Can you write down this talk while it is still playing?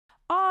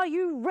Are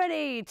you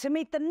ready to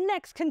meet the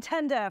next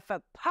contender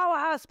for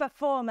powerhouse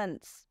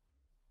performance?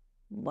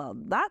 Well,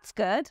 that's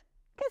good,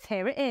 because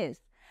here it is,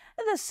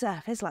 the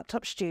Surface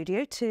Laptop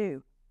Studio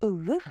 2.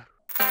 Ooh.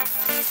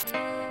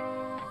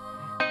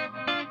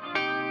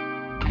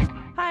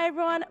 Hi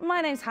everyone,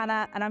 my name's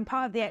Hannah and I'm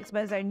part of the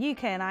Expert Zone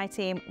UK and I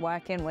team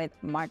working with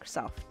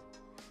Microsoft.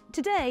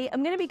 Today,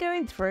 I'm going to be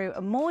going through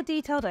a more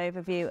detailed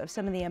overview of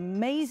some of the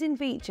amazing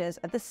features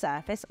of the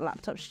Surface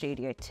Laptop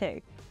Studio 2.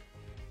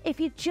 If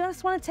you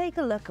just want to take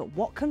a look at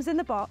what comes in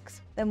the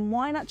box, then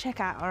why not check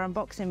out our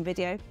unboxing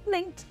video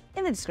linked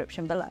in the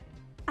description below.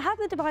 I have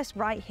the device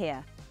right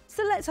here,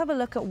 so let's have a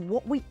look at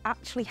what we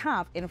actually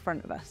have in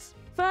front of us.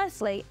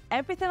 Firstly,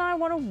 everything I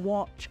want to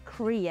watch,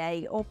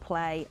 create or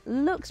play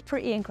looks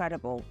pretty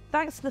incredible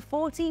thanks to the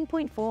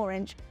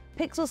 14.4-inch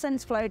Pixel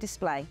Sense Flow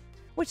display,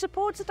 which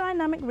supports a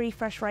dynamic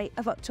refresh rate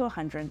of up to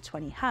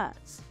 120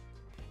 Hz.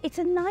 It's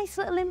a nice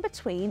little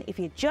in-between if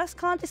you just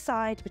can't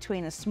decide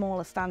between a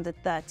smaller standard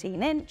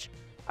 13-inch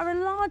or a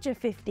larger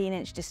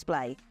 15-inch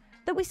display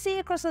that we see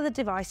across other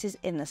devices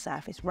in the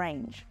Surface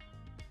range.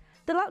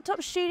 The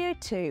Laptop Studio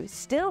 2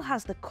 still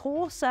has the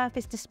core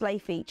Surface display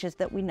features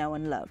that we know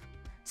and love,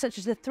 such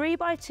as the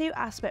 3:2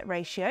 aspect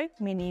ratio,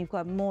 meaning you've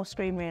got more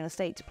screen real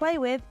estate to play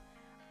with,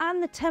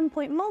 and the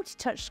 10-point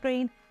multi-touch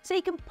screen so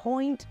you can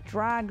point,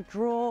 drag,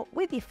 draw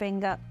with your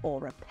finger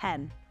or a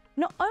pen.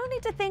 Not only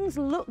do things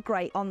look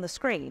great on the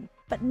screen,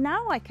 but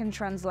now I can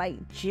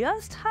translate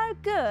just how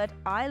good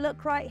I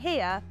look right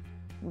here,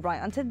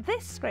 right onto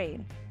this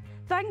screen,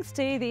 thanks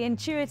to the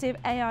intuitive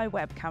AI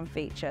webcam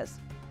features.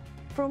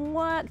 From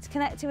work to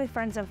connecting with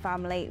friends and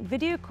family,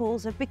 video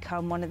calls have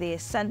become one of the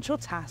essential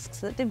tasks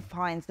that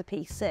defines the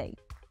PC.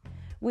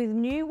 With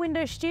new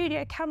Windows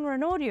Studio camera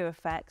and audio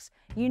effects,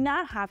 you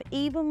now have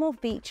even more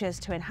features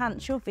to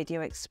enhance your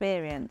video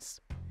experience.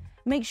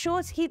 Make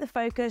sure to keep the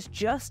focus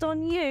just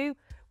on you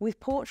with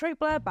portrait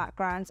blur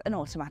backgrounds and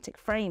automatic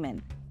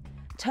framing.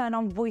 Turn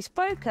on voice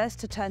focus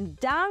to turn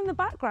down the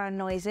background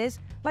noises,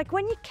 like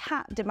when your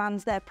cat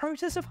demands their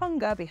protest of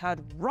hunger be heard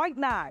right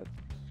now.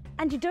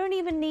 And you don't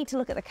even need to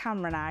look at the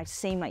camera now to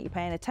seem like you're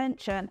paying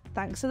attention,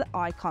 thanks to the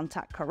eye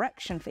contact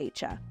correction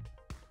feature.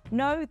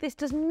 No, this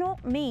does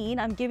not mean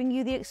I'm giving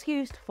you the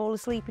excuse to fall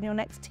asleep in your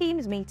next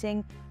Teams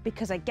meeting,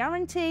 because I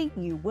guarantee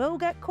you will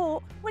get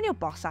caught when your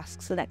boss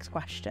asks the next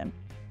question.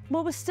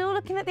 While we're still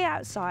looking at the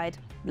outside,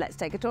 let's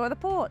take a tour of the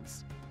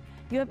ports.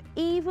 You have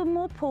even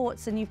more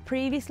ports than you've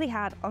previously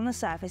had on the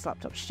Surface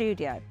Laptop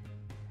Studio.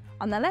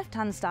 On the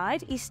left-hand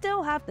side, you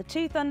still have the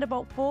two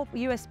Thunderbolt 4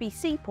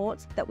 USB-C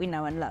ports that we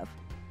know and love.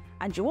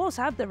 And you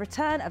also have the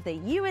return of the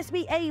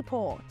USB-A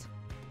port.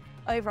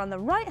 Over on the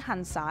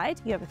right-hand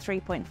side, you have a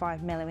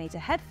 3.5mm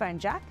headphone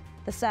jack,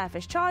 the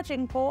Surface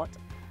charging port,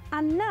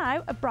 and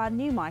now a brand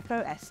new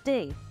micro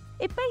SD.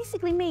 It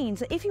basically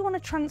means that if you want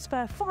to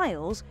transfer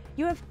files,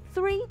 you have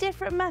 3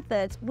 different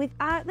methods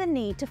without the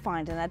need to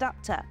find an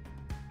adapter.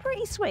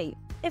 Pretty sweet,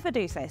 if I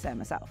do say so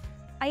myself.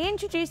 I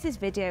introduced this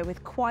video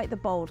with quite the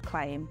bold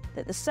claim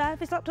that the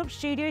Surface Laptop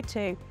Studio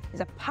 2 is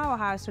a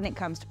powerhouse when it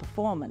comes to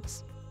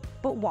performance.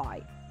 But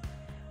why?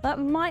 That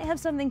might have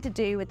something to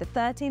do with the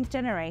 13th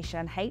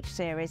generation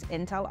H-series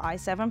Intel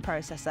i7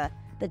 processor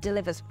that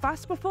delivers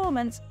fast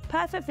performance,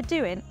 perfect for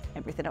doing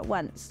everything at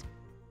once.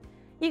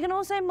 You can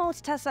also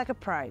multitask like a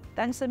pro,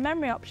 thanks to the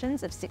memory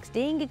options of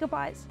 16GB,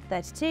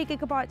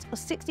 32GB or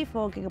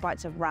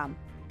 64GB of RAM,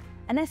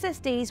 and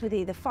SSDs with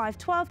either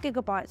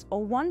 512GB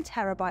or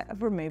 1TB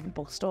of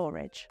removable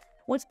storage.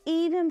 What's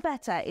even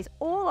better is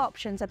all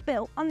options are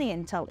built on the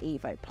Intel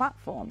Evo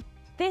platform.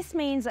 This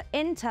means that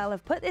Intel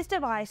have put this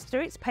device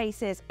through its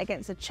paces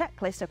against a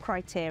checklist of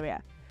criteria,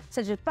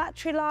 such as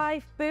battery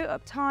life, boot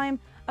up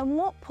time, and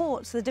what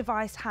ports the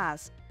device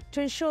has,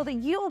 to ensure that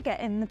you're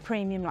getting the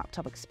premium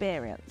laptop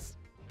experience.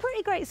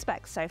 Pretty great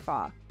specs so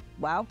far.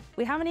 Well,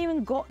 we haven't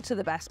even got to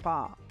the best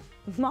part.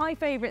 My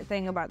favourite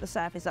thing about the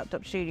Surface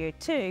Laptop Studio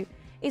 2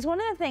 is one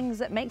of the things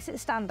that makes it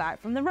stand out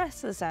from the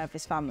rest of the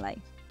Surface family: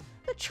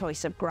 the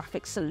choice of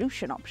graphic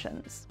solution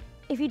options.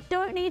 If you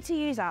don't need to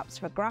use apps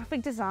for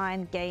graphic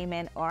design,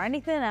 gaming or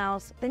anything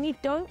else, then you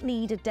don't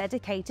need a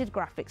dedicated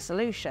graphic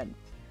solution.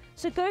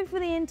 So go for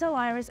the Intel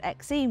Iris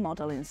Xe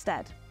model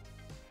instead.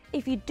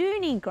 If you do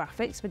need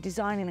graphics for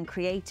designing and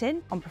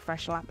creating on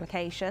professional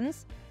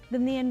applications,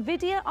 then the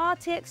NVIDIA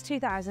RTX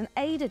 2000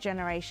 Ada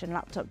generation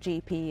laptop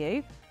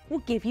GPU will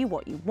give you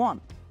what you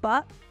want.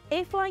 But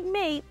if, like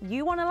me,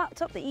 you want a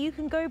laptop that you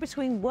can go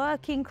between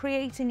working,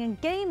 creating and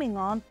gaming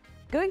on,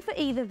 go for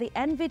either the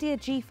NVIDIA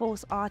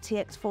GeForce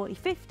RTX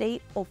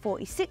 4050 or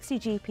 4060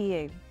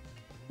 GPU.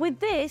 With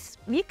this,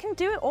 you can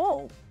do it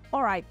all.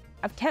 All right,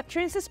 I've kept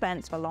you in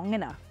suspense for long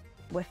enough.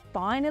 We're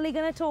finally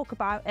going to talk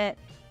about it.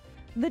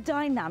 The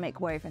dynamic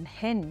woven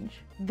hinge.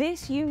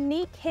 This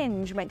unique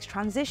hinge makes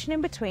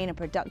transitioning between a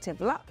productive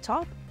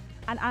laptop,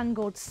 an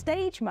angled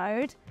stage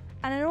mode,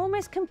 and an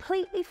almost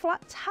completely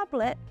flat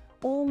tablet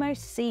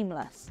almost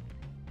seamless.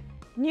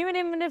 New and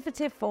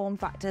innovative form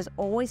factors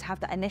always have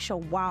that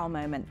initial wow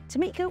moment to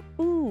make you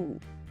go ooh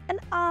and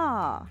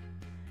ah.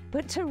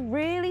 But to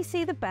really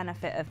see the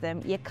benefit of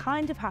them, you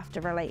kind of have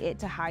to relate it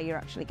to how you're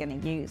actually going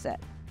to use it.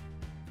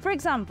 For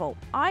example,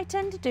 I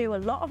tend to do a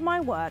lot of my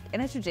work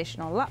in a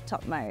traditional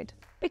laptop mode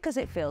because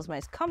it feels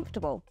most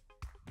comfortable.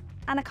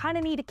 And I kind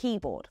of need a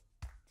keyboard.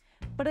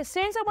 But as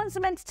soon as I want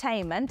some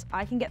entertainment,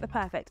 I can get the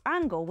perfect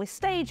angle with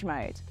stage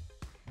mode.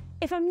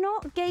 If I'm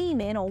not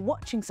gaming or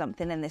watching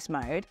something in this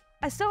mode,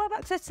 I still have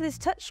access to this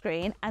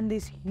touchscreen and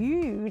this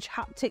huge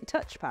haptic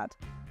touchpad.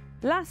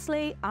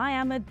 Lastly, I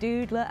am a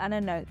doodler and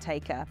a note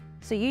taker,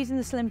 so using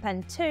the Slim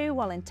Pen 2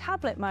 while in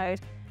tablet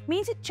mode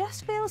means it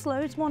just feels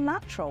loads more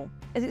natural,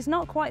 as it's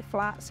not quite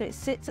flat, so it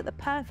sits at the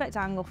perfect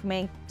angle for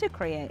me to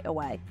create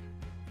away.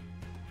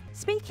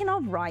 Speaking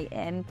of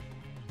writing,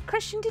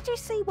 Christian, did you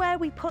see where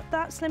we put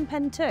that Slim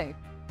Pen 2?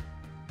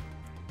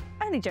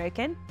 Only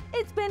joking,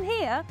 it's been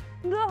here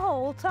the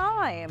whole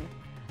time.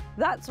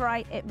 That's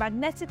right, it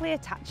magnetically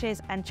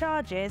attaches and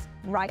charges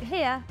right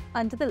here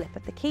under the lip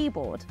of the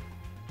keyboard.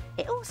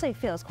 It also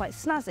feels quite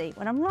snazzy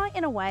when I'm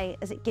writing away,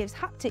 as it gives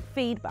haptic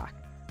feedback,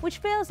 which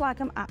feels like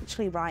I'm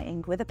actually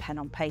writing with a pen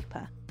on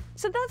paper.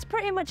 So that's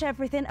pretty much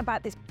everything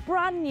about this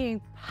brand new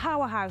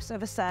powerhouse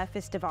of a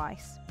Surface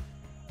device.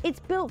 It's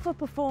built for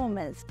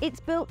performance, it's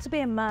built to be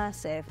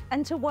immersive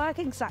and to work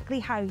exactly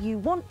how you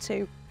want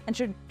to and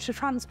to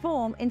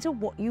transform into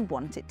what you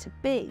want it to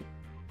be.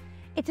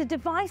 It's a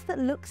device that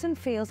looks and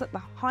feels at the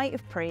height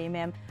of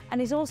premium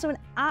and is also an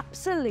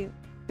absolute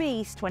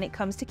beast when it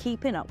comes to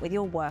keeping up with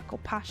your work or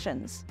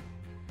passions.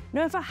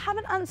 Now, if I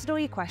haven't answered all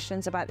your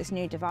questions about this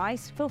new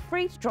device, feel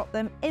free to drop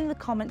them in the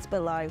comments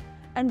below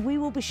and we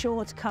will be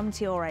sure to come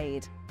to your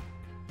aid.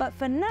 But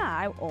for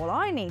now, all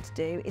I need to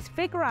do is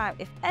figure out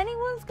if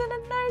anyone's going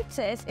to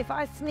notice if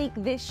I sneak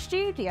this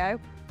studio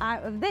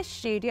out of this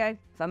studio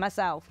for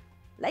myself.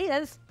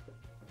 Laters!